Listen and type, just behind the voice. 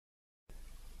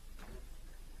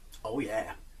Oh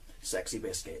yeah, sexy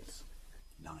biscuits.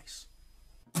 Nice.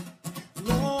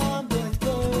 London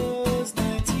Blues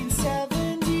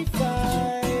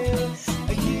 1975.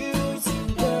 A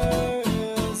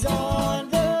YouTuber's on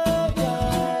the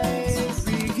rise.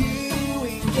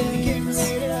 Reviewing games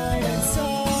late at night and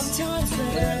sometimes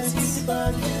friends used to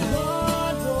bug him.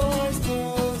 Lord Wars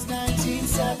Blues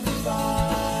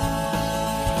 1975.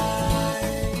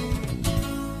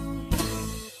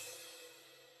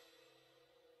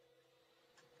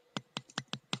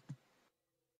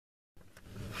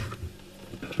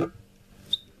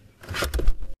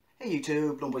 Hey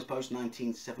YouTube, Blonde Boys Post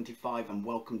 1975 and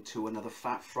welcome to another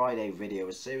Fat Friday video,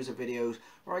 a series of videos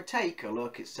where I take a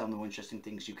look at some of the more interesting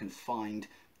things you can find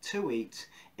to eat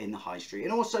in the high street.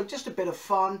 And also just a bit of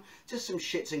fun, just some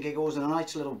shits and giggles and a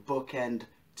nice little bookend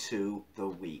to the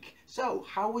week. So,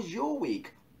 how was your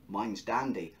week? Mine's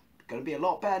dandy. Going to be a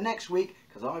lot better next week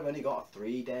because I've only got a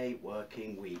 3-day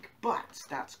working week. But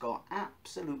that's got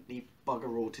absolutely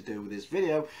bugger all to do with this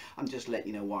video. I'm just letting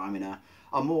you know why I'm in a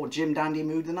more Jim Dandy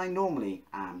mood than I normally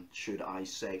am, should I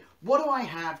say. What do I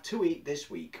have to eat this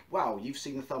week? Well, you've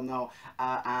seen the thumbnail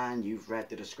and you've read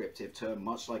the descriptive term,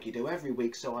 much like you do every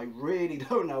week, so I really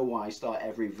don't know why I start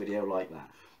every video like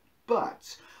that.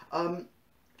 But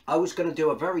I was going to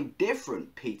do a very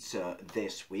different pizza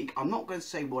this week. I'm not going to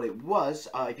say what it was.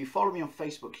 If you follow me on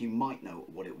Facebook, you might know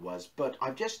what it was, but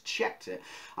I've just checked it,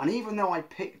 and even though I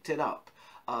picked it up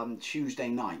Tuesday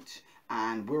night,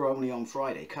 and we're only on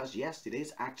Friday, because yes, it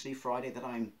is actually Friday that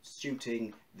I'm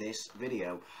shooting this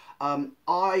video.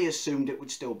 I assumed it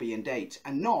would still be in date,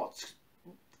 and not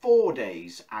 4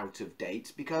 days out of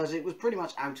date, because it was pretty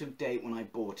much out of date when I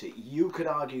bought it. You could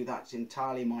argue that's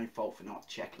entirely my fault for not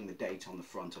checking the date on the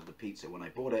front of the pizza when I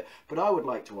bought it, but I would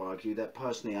like to argue that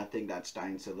personally I think that's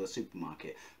down to the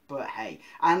supermarket. But hey,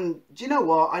 and do you know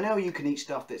what? I know you can eat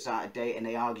stuff that's out of date and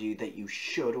they argue that you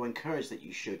should, or encourage that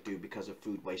you should do because of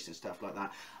food waste and stuff like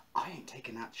that. I ain't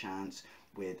taking that chance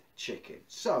with chicken.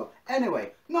 So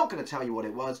anyway, not going to tell you what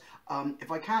it was.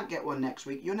 If I can't get one next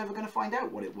week, you're never going to find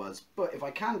out what it was. But if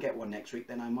I can get one next week,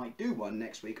 then I might do one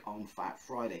next week on Fat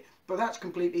Friday. But that's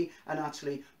completely and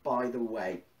utterly by the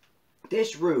way.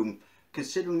 This room,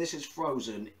 considering this is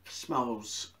frozen,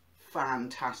 smells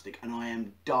fantastic and I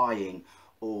am dying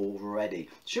already.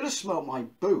 Should have smelt my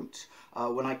boot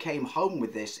when I came home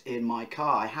with this in my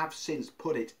car. I have since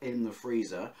put it in the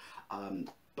freezer.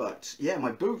 But yeah,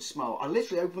 my boot smell. I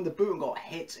literally opened the boot and got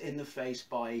hit in the face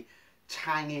by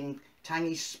tangy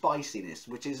spiciness,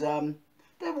 which is they're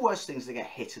the worst things to get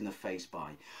hit in the face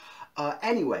by.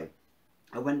 Anyway,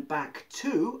 I went back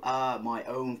to my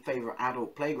own favourite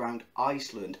adult playground,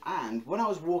 Iceland, and when I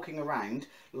was walking around,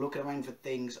 looking around for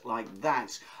things like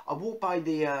that, I walked by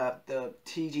the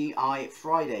TGI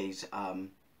Fridays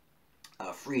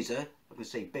freezer. I'm going to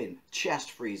say bin,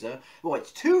 chest freezer. Well,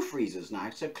 it's 2 freezers now,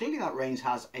 so clearly that range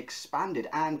has expanded,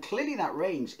 and clearly that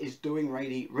range is doing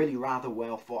really rather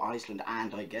well for Iceland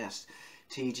and I guess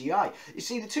TGI. You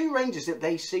see, the 2 ranges that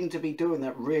they seem to be doing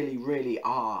that really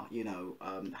are, you know,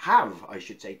 I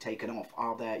should say, taken off,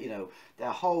 are their, you know,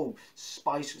 their whole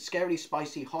scarily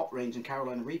spicy hot range and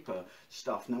Carolina Reaper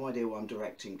stuff. No idea why I'm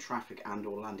directing traffic and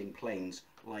or landing planes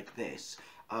like this.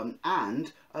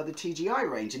 And the TGI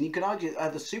range, and you could argue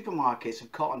the supermarkets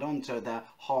have cottoned on to their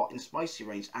hot and spicy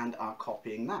range and are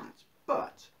copying that.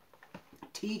 But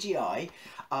TGI,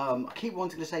 I keep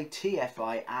wanting to say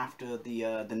TFI after the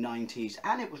 90s,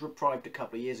 and it was reprived a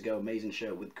couple of years ago. Amazing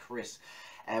show with Chris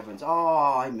Evans.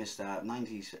 Oh, I missed that.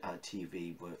 90s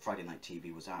TV, Friday night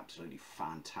TV was absolutely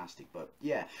fantastic. But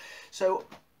yeah, so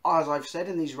as I've said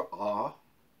in these, oh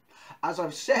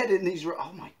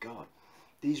my god.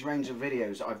 These range of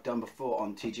videos I've done before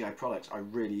on TGI products, I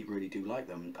really do like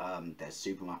them. They're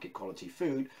supermarket quality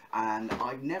food, and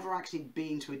I've never actually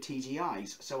been to a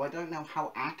TGI's, so I don't know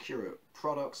how accurate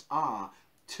products are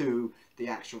to the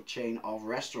actual chain of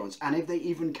restaurants, and if they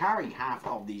even carry half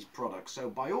of these products. So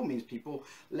by all means, people,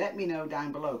 let me know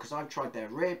down below, because I've tried their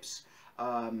ribs,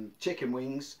 chicken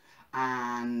wings,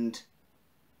 and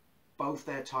both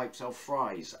their types of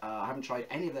fries. I haven't tried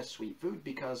any of their sweet food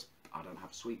because I don't have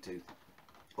a sweet tooth.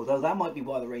 Although that might be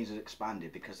why the range has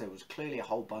expanded, because there was clearly a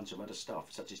whole bunch of other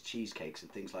stuff, such as cheesecakes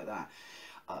and things like that,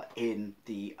 in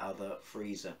the other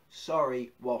freezer.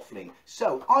 Sorry, waffling.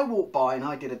 So I walked by and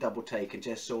I did a double take and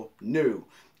just saw new,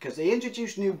 because they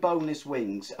introduced new boneless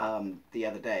wings the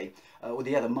other day, or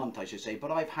the other month I should say, but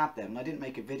I've had them and I didn't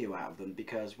make a video out of them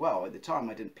because, well, at the time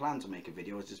I didn't plan to make a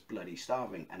video. I was just bloody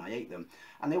starving and I ate them,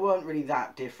 and they weren't really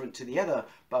that different to the other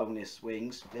boneless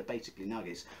wings. They're basically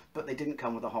nuggets, but they didn't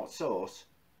come with a hot sauce.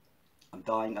 I'm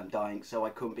dying, so I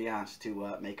couldn't be asked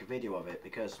to make a video of it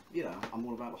because, you know, I'm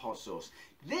all about the hot sauce.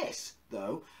 This,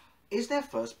 though, is their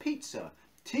first pizza.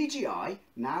 TGI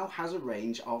now has a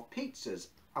range of pizzas.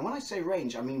 And when I say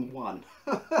range, I mean one.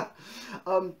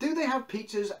 Do they have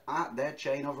pizzas at their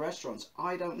chain of restaurants?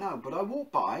 I don't know. But I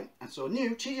walked by and saw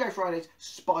new TGI Fridays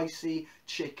spicy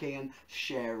chicken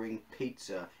sharing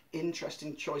pizza.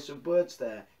 Interesting choice of words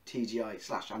there.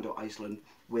 TGI / Iceland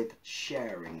with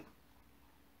sharing.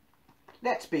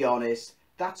 Let's be honest.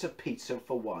 That's a pizza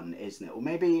for one, isn't it? Or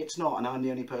maybe it's not, and I'm the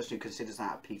only person who considers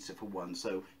that a pizza for one.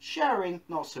 So sharing,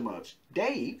 not so much.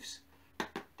 Dave's?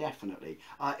 Definitely.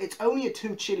 It's only a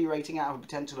 2 chili rating out of a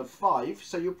potential of 5,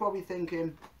 so you're probably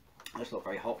thinking, that's not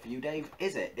very hot for you, Dave,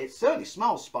 is it? It certainly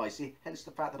smells spicy, hence the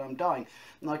fact that I'm dying.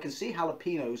 And I can see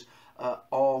jalapenos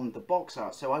on the box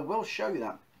art, so I will show you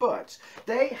that. But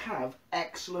they have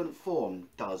excellent form,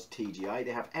 does TGI.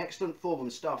 They have excellent form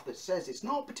and stuff that says it's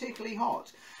not particularly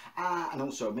hot. And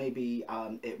also, maybe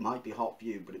it might be hot for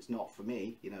you, but it's not for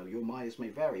me. You know, your mileage may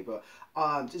vary, but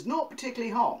it's not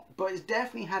particularly hot, but it's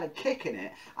definitely had a kick in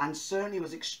it, and certainly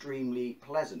was extremely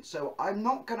pleasant. So I'm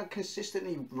not going to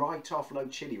consistently write off low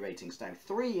chili ratings now.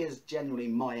 3 is generally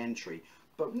my entry,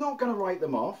 but I'm not going to write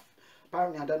them off.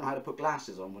 Apparently, I don't know how to put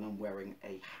glasses on when I'm wearing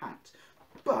a hat.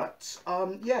 But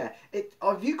yeah, if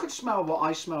you could smell what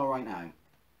I smell right now,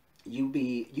 you'd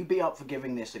be up for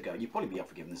giving this a go. You'd probably be up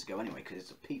for giving this a go anyway, because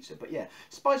it's a pizza. But yeah,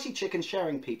 spicy chicken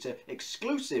sharing pizza,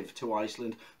 exclusive to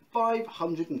Iceland,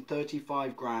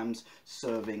 535 grams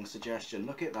serving suggestion.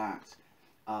 Look at that.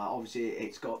 Obviously,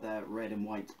 it's got their red and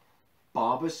white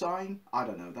barber sign. I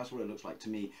don't know, that's what it looks like to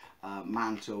me.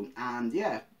 Mantle, and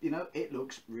yeah, you know, it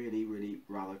looks really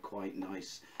rather quite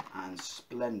nice and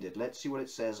splendid. Let's see what it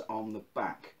says on the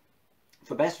back.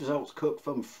 For best results, cooked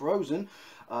from frozen.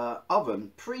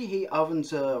 Oven, preheat oven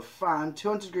to fan,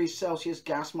 200 degrees Celsius,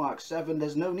 gas mark 7.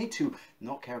 There's no need to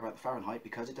not care about the Fahrenheit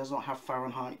because it does not have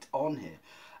Fahrenheit on here.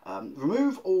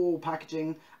 Remove all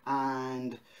packaging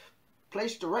and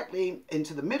place directly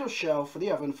into the middle shelf for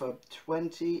the oven for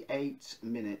 28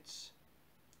 minutes.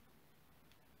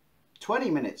 20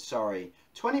 minutes, sorry.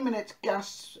 20 minutes,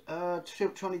 gas,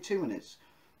 22 minutes.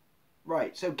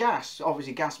 Right, so gas,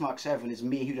 obviously gas mark 7 is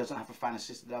me who doesn't have a fan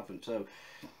assisted oven, so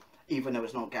even though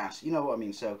it's not gas, you know what I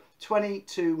mean. So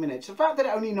 22 minutes. The fact that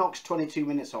it only knocks 22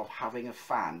 minutes off having a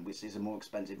fan, which is a more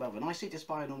expensive oven, I say just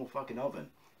buy a normal fucking oven.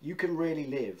 You can really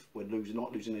live with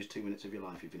not losing those 2 minutes of your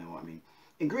life, if you know what I mean.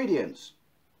 Ingredients.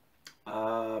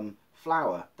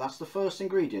 Flour, that's the first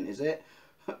ingredient, is it?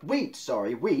 Wheat,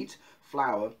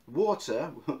 flour,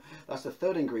 water, that's the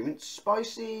third ingredient.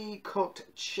 Spicy cooked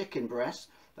chicken breast,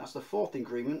 that's the fourth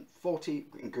ingredient,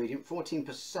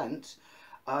 14%.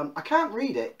 I can't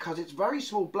read it because it's very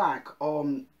small black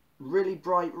on really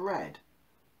bright red.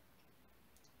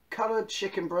 Coloured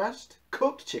chicken breast,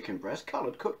 cooked chicken breast,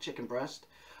 coloured cooked chicken breast,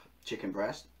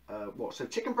 so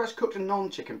chicken breast, cooked and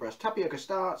non-chicken breast, tapioca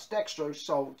starch, dextrose,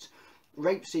 salt,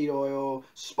 rapeseed oil,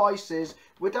 spices.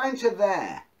 We're down to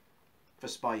there for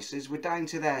spices. We're down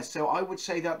to there. So I would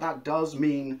say that that does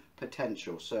mean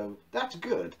potential. So that's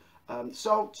good.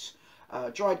 Salt,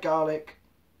 dried garlic,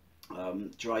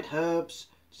 dried herbs,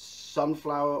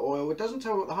 sunflower oil. It doesn't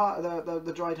tell what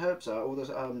the dried herbs are, or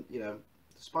the you know,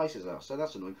 the spices are. So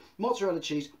that's annoying. Mozzarella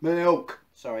cheese, milk.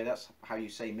 Sorry, that's how you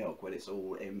say milk when it's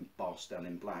all embossed and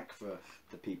in black for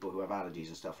the people who have allergies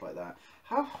and stuff like that.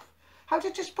 How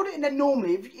to just put it in there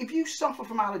normally? If you suffer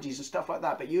from allergies and stuff like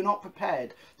that, but you're not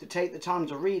prepared to take the time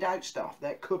to read out stuff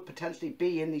that could potentially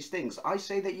be in these things, I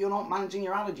say that you're not managing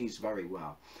your allergies very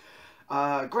well.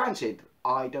 Granted,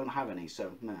 I don't have any,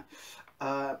 so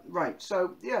no. Right,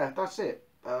 so yeah, that's it.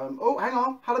 Oh, hang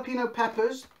on, jalapeno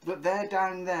peppers, but they're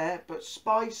down there, but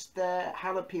spice there,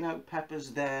 jalapeno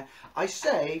peppers there. I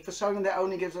say, for something that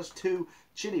only gives us 2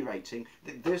 chili rating,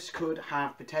 that this could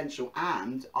have potential,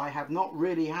 and I have not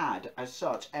really had, as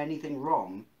such, anything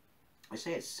wrong. I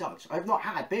say as such, I have not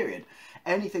had, period,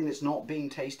 anything that's not been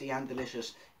tasty and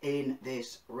delicious in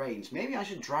this range. Maybe I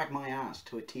should drag my ass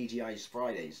to a TGI's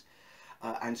Fridays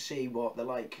and see what they're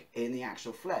like in the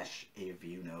actual flesh, if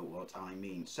you know what I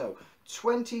mean. So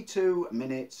 22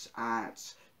 minutes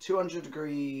at 200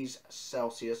 degrees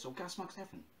Celsius, or gas mark 7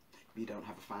 if you don't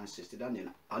have a fan assisted onion.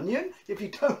 If you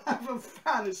don't have a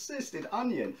fan assisted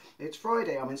onion. It's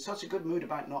Friday. I'm in such a good mood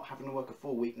about not having to work a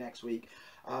full week next week.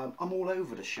 I'm all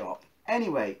over the shop.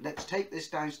 Anyway, let's take this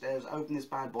downstairs, open this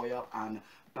bad boy up and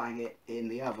bang it in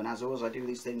the oven. As always, I do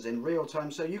these things in real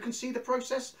time so you can see the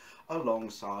process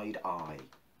alongside I.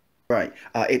 Right,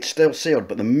 it's still sealed,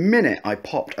 but the minute I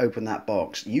popped open that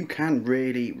box, you can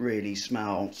really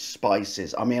smell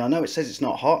spices. I mean, I know it says it's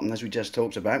not hot, and as we just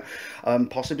talked about,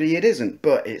 possibly it isn't,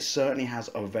 but it certainly has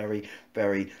a very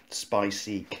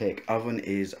spicy kick. Oven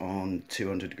is on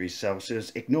 200 degrees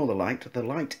Celsius. Ignore the light. The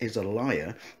light is a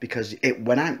liar because it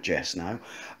went out just now.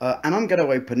 And I'm going to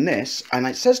open this, and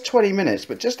it says 20 minutes,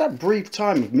 but just that brief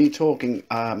time of me talking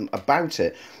about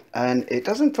it, and it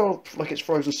doesn't feel like it's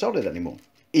frozen solid anymore.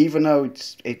 Even though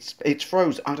it's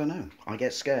frozen, I don't know. I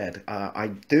get scared.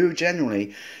 I do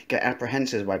generally get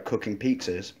apprehensive about cooking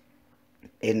pizzas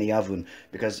in the oven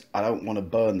because I don't want to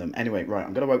burn them. Anyway, right,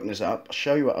 I'm going to open this up, I'll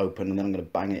show you it open, and then I'm going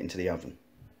to bang it into the oven.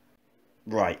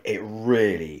 Right, it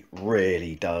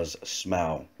really does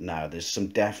smell now. There's some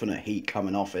definite heat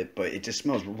coming off it, but it just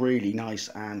smells really nice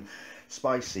and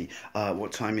spicy.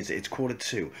 What time is it? It's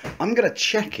 1:45. I'm going to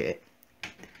check it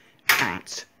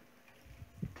at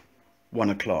 1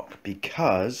 o'clock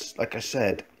because, like I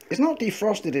said, it's not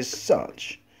defrosted as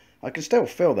such. I can still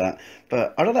feel that,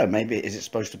 but I don't know, maybe is it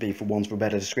supposed to be, for want of a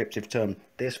better descriptive term,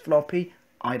 this floppy?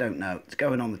 I don't know. It's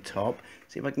going on the top.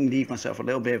 See if I can leave myself a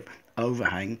little bit of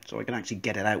overhang so I can actually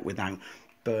get it out without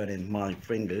burning my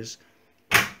fingers.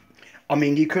 I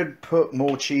mean, you could put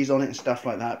more cheese on it and stuff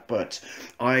like that, but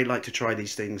I like to try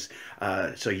these things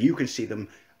so you can see them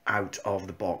out of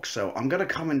the box. So I'm going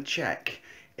to come and check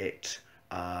it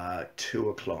 2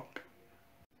 o'clock.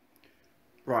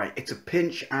 Right, it's a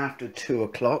pinch after 2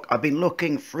 o'clock. I've been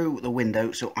looking through the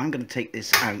window, so I'm going to take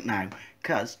this out now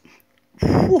because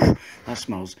that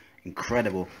smells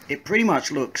incredible. It pretty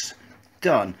much looks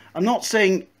done. I'm not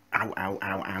saying ow, ow,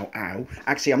 ow, ow, ow.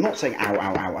 Actually, I'm not saying ow,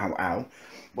 ow, ow, ow, ow.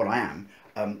 Well, I am.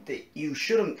 You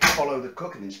shouldn't follow the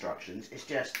cooking instructions. It's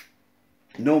just,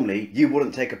 normally you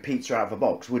wouldn't take a pizza out of a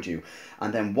box, would you,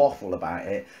 and then waffle about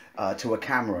it to a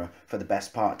camera for the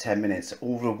best part of 10 minutes,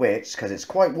 all of which, because it's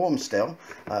quite warm still,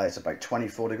 it's about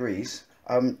 24 degrees,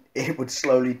 it would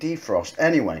slowly defrost.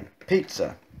 Anyway,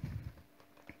 pizza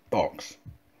box,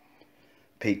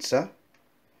 pizza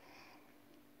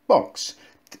box,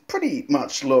 pretty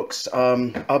much looks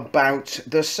about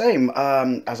the same.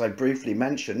 As I briefly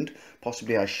mentioned,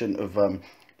 possibly I shouldn't have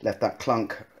left that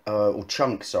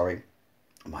chunk, sorry,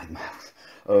 my mouth,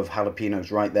 of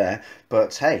jalapenos right there,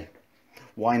 but hey,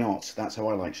 why not? That's how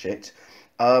I like shit.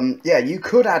 Yeah, you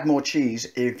could add more cheese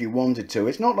if you wanted to.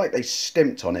 It's not like they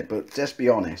stimped on it, but just be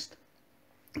honest,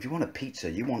 if you want a pizza,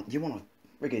 you want a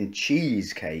friggin'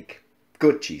 cheesecake,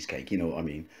 good cheesecake, you know what I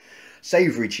mean,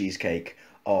 savoury cheesecake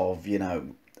of, you know,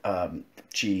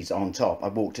 cheese on top. I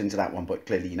walked into that one, but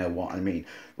clearly you know what I mean.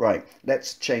 Right,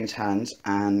 let's change hands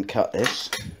and cut this.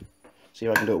 See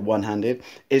if I can do it one-handed.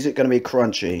 Is it going to be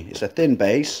crunchy? It's a thin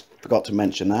base, forgot to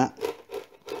mention that.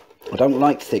 I don't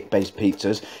like thick base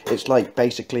pizzas. It's like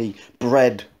basically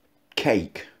bread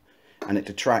cake, and it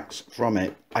detracts from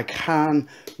it. I can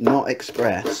not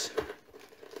express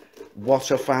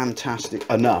what a fantastic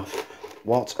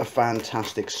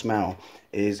smell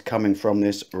is coming from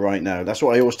this right now. That's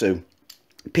what I always do.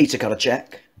 Pizza cutter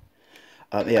check.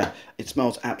 Yeah, it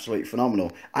smells absolutely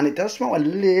phenomenal, and it does smell a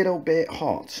little bit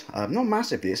hot, not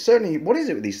massively. It's certainly, what is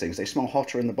it with these things? They smell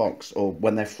hotter in the box, or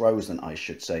when they're frozen, I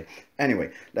should say.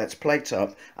 Anyway, let's plate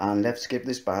up and let's give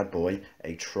this bad boy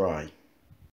a try.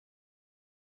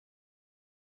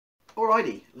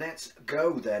 Alrighty, let's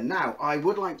go then. Now, I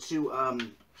would like to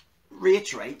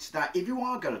reiterate that if you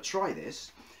are going to try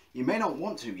this, you may not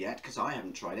want to yet, because I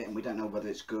haven't tried it, and we don't know whether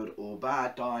it's good or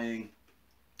bad. Dying.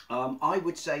 I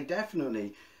would say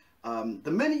definitely,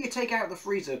 the minute you take out of the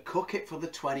freezer, cook it for the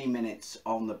 20 minutes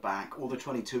on the back, or the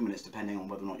 22 minutes, depending on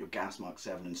whether or not you're gas mark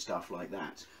 7 and stuff like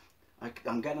that.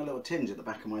 I'm getting a little tinge at the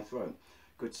back of my throat.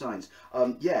 Good signs.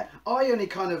 Yeah, I only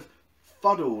kind of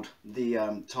fuddled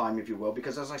the time, if you will,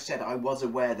 because as I said, I was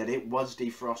aware that it was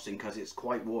defrosting because it's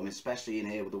quite warm, especially in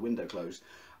here with the window closed,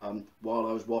 while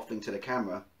I was waffling to the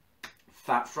camera.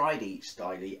 Fat Friday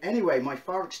styly. Anyway, my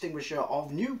fire extinguisher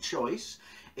of new choice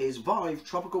is Vive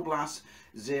Tropical Blast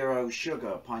Zero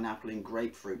Sugar Pineapple and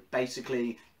Grapefruit.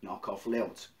 Basically, knockoff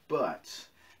Lilt. But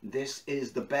this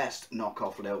is the best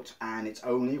knockoff Lilt, and it's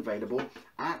only available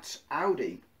at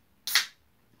Aldi.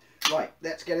 Right,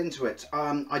 let's get into it.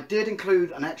 I did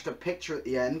include an extra picture at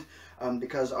the end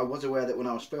because I was aware that when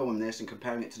I was filming this and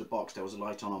comparing it to the box, there was a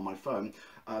light on my phone.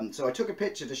 So I took a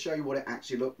picture to show you what it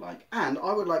actually looked like. And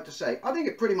I would like to say, I think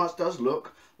it pretty much does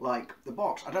look like the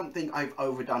box. I don't think I've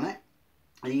overdone it.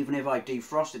 Even if I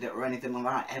defrosted it or anything like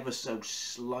that, ever so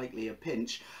slightly a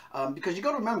pinch. Because you've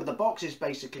got to remember, the box is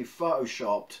basically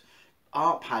photoshopped,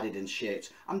 art padded and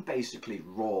shit, and basically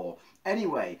raw.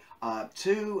 Anyway,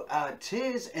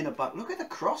 Tears in a Bucket. Look at the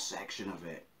cross section of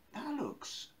it. That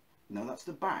looks No, that's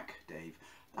the back, Dave.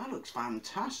 That looks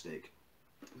fantastic.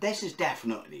 This is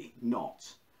definitely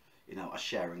not, you know, a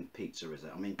sharing pizza, is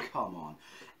it? I mean, come on.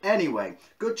 Anyway,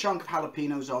 good chunk of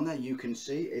jalapenos on there. You can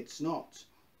see it's not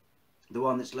the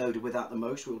one that's loaded with that the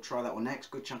most. We'll try that one next.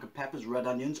 Good chunk of peppers, red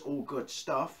onions, all good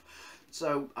stuff.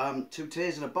 So, 2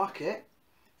 tears in a bucket.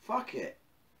 Fuck it.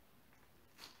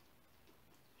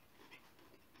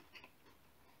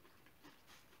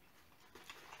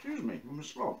 Excuse me, I'm a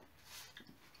slob.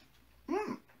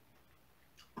 Mmm.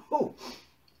 Oh.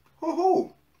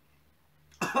 Oh.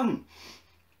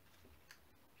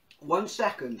 1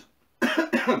 second.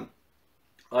 I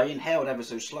inhaled ever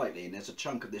so slightly and there's a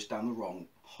chunk of this down the wrong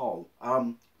hole.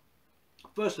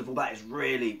 First of all, that is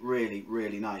really, really,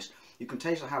 really nice. You can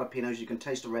taste the jalapenos, you can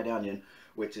taste the red onion,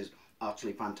 which is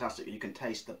utterly fantastic. You can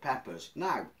taste the peppers.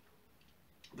 Now,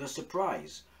 the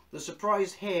surprise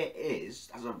here is,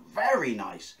 as a very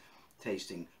nice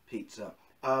tasting pizza.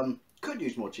 Could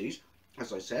use more cheese,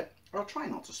 as I said. I'll try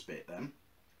not to spit them.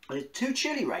 Two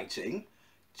chili rating.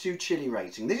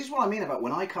 This is what I mean about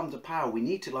when I come to Power, we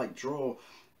need to like draw,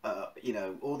 you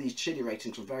know, all these chili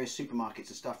ratings from various supermarkets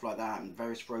and stuff like that, and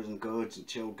various frozen goods and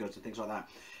chilled goods and things like that,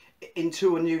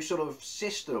 into a new sort of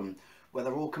system where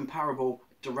they're all comparable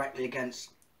directly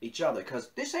against each other. Because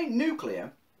this ain't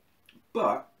nuclear,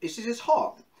 but this is as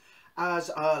hot as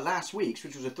last week's,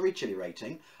 which was a 3 chili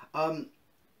rating.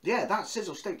 Yeah, that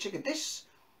sizzle steak chicken. This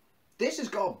has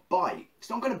got a bite. It's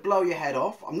not going to blow your head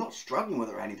off. I'm not struggling with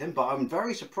it or anything, but I'm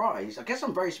very surprised. I guess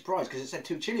I'm very surprised because it said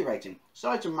 2 chili rating.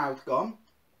 Sides of mouth gone.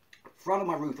 Front of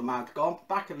my roof of mouth gone.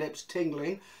 Back of lips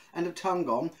tingling. And the tongue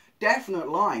gone. Definite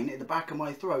line in the back of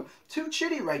my throat. 2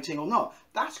 chili rating or not,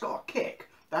 that's got a kick.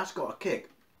 That's got a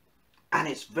kick. And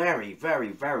it's very,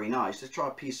 very, very nice. Let's try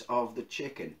a piece of the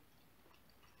chicken.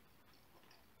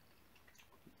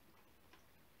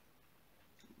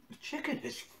 The chicken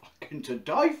is fucking to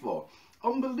die for.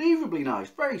 Unbelievably nice.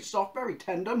 Very soft, very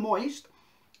tender, moist.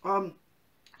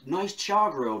 Nice char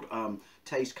grilled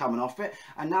taste coming off it.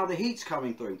 And now the heat's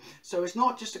coming through. So it's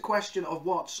not just a question of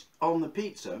what's on the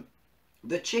pizza.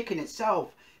 The chicken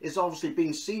itself is obviously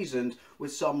being seasoned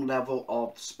with some level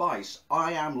of spice.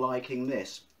 I am liking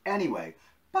this. Anyway,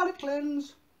 palate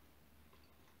cleanse.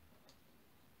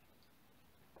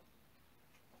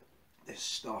 This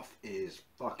stuff is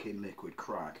fucking liquid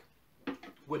crack.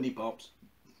 Windy pops.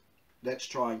 Let's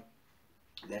try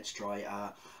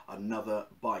another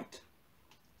bite.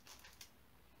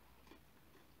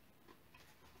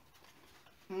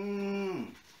 Mmm.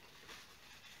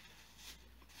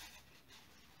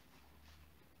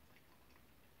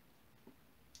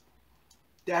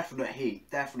 Definite heat,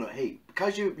 definite heat.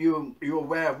 Because you're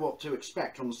aware of what to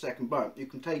expect on the second bite, you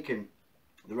can take in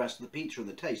the rest of the pizza and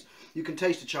the taste. You can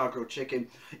taste the char grilled chicken,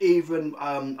 even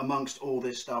amongst all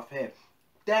this stuff here.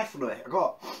 Definitely, I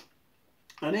got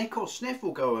an ick or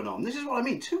sniffle going on. This is what I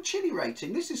mean. 2 chili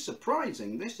rating. This is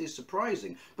surprising. This is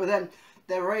surprising. But then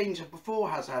their range before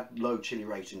has had low chili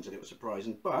ratings and it was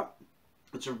surprising. But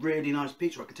it's a really nice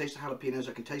pizza. I can taste the jalapenos.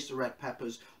 I can taste the red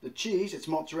peppers. The cheese, it's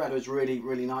mozzarella, is really,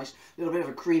 really nice. A little bit of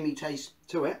a creamy taste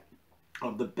to it.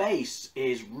 The base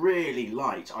is really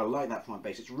light. I like that for my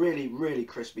base. It's really, really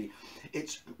crispy.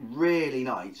 It's really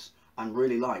nice and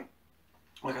really light.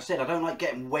 Like I said, I don't like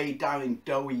getting weighed down in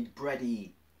doughy,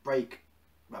 bready,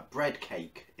 bread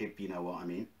cake, if you know what I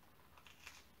mean.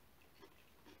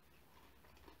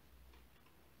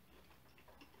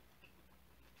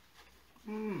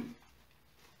 Mmm.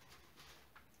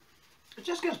 It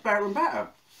just gets better and better.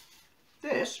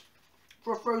 This,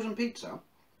 for a frozen pizza,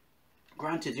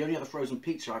 granted the only other frozen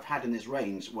pizza I've had in this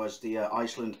range was the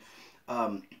Iceland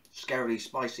scarily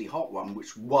spicy hot one,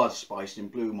 which was spicy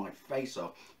and blew my face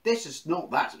off. This is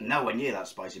not that, nowhere near that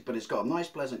spicy, but it's got a nice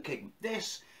pleasant kick.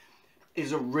 This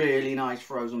is a really nice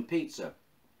frozen pizza.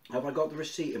 Have I got the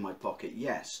receipt in my pocket?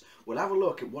 Yes. We'll have a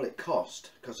look at what it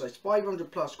cost, because it's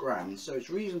 500 plus grams, so it's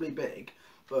reasonably big,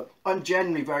 but I'm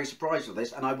genuinely very surprised with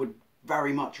this, and I would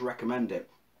very much recommend it.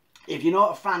 If you're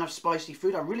not a fan of spicy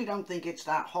food, I really don't think it's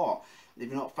that hot if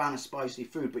you're not a fan of spicy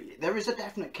food, but there is a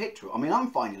definite kick to it. I mean,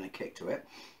 I'm finding a kick to it,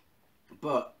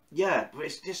 but yeah, but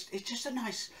it's just a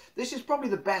nice, this is probably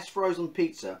the best frozen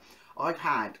pizza I've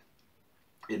had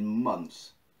in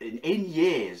months, in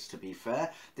years, to be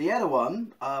fair. The other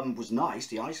one was nice,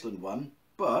 the Iceland one,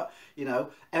 but you know,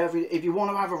 if you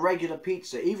want to have a regular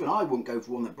pizza, even I wouldn't go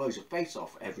for one that blows your face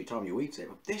off every time you eat it.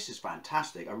 But this is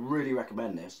fantastic. I really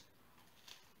recommend this.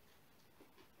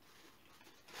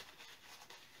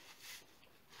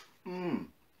 Mmm.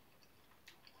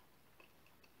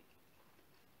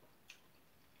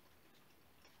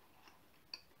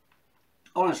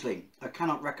 Honestly, I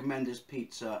cannot recommend this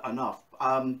pizza enough.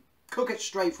 Cook it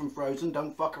straight from frozen.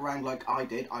 Don't fuck around like I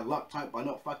did. I lucked out by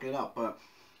not fucking it up, but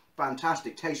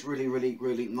fantastic. Tastes really, really,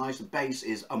 really nice. The base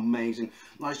is amazing.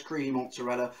 Nice creamy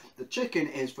mozzarella. The chicken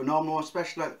is phenomenal,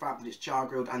 especially like the fact that it's char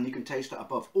grilled and you can taste it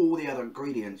above all the other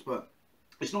ingredients, but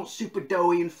it's not super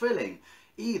doughy and filling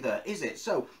either, is it?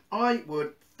 So I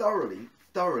would thoroughly,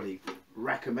 thoroughly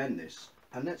recommend this.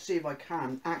 And let's see if I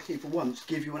can actually for once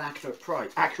give you an accurate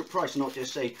price. Accurate price, not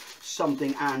just say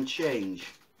something and change.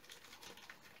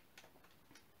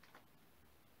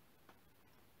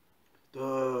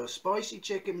 The spicy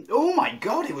chicken. Oh my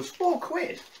god, it was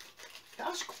 £4.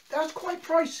 That's quite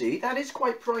pricey. That is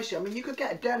quite pricey. I mean, you could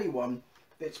get a deli one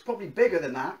that's probably bigger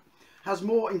than that, has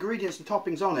more ingredients and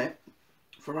toppings on it,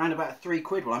 for around about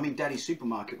 £3. Well, I mean deli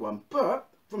supermarket one. But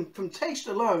from taste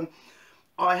alone,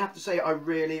 I have to say I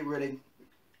really, really,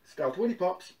 Scout Willy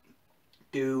Pops,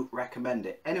 do recommend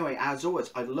it. Anyway, as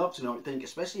always, I'd love to know what you think,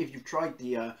 especially if you've tried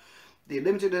the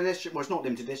limited edition. Well, it's not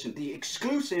limited edition. The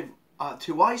exclusive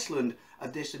to Iceland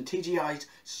edition TGI's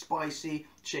spicy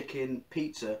chicken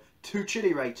pizza. 2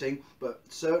 chili rating, but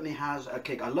certainly has a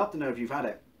kick. I'd love to know if you've had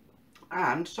it.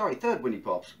 And sorry, third Willy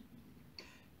Pops.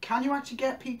 Can you actually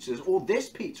get pizzas, or this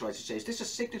pizza I should say, is this a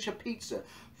signature pizza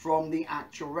from the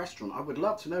actual restaurant? I would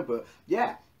love to know, but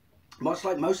yeah, much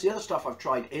like most of the other stuff I've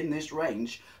tried in this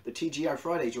range, the TGI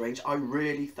Fridays range, I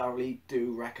really thoroughly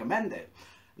do recommend it.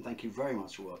 And thank you very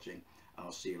much for watching, and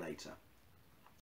I'll see you later.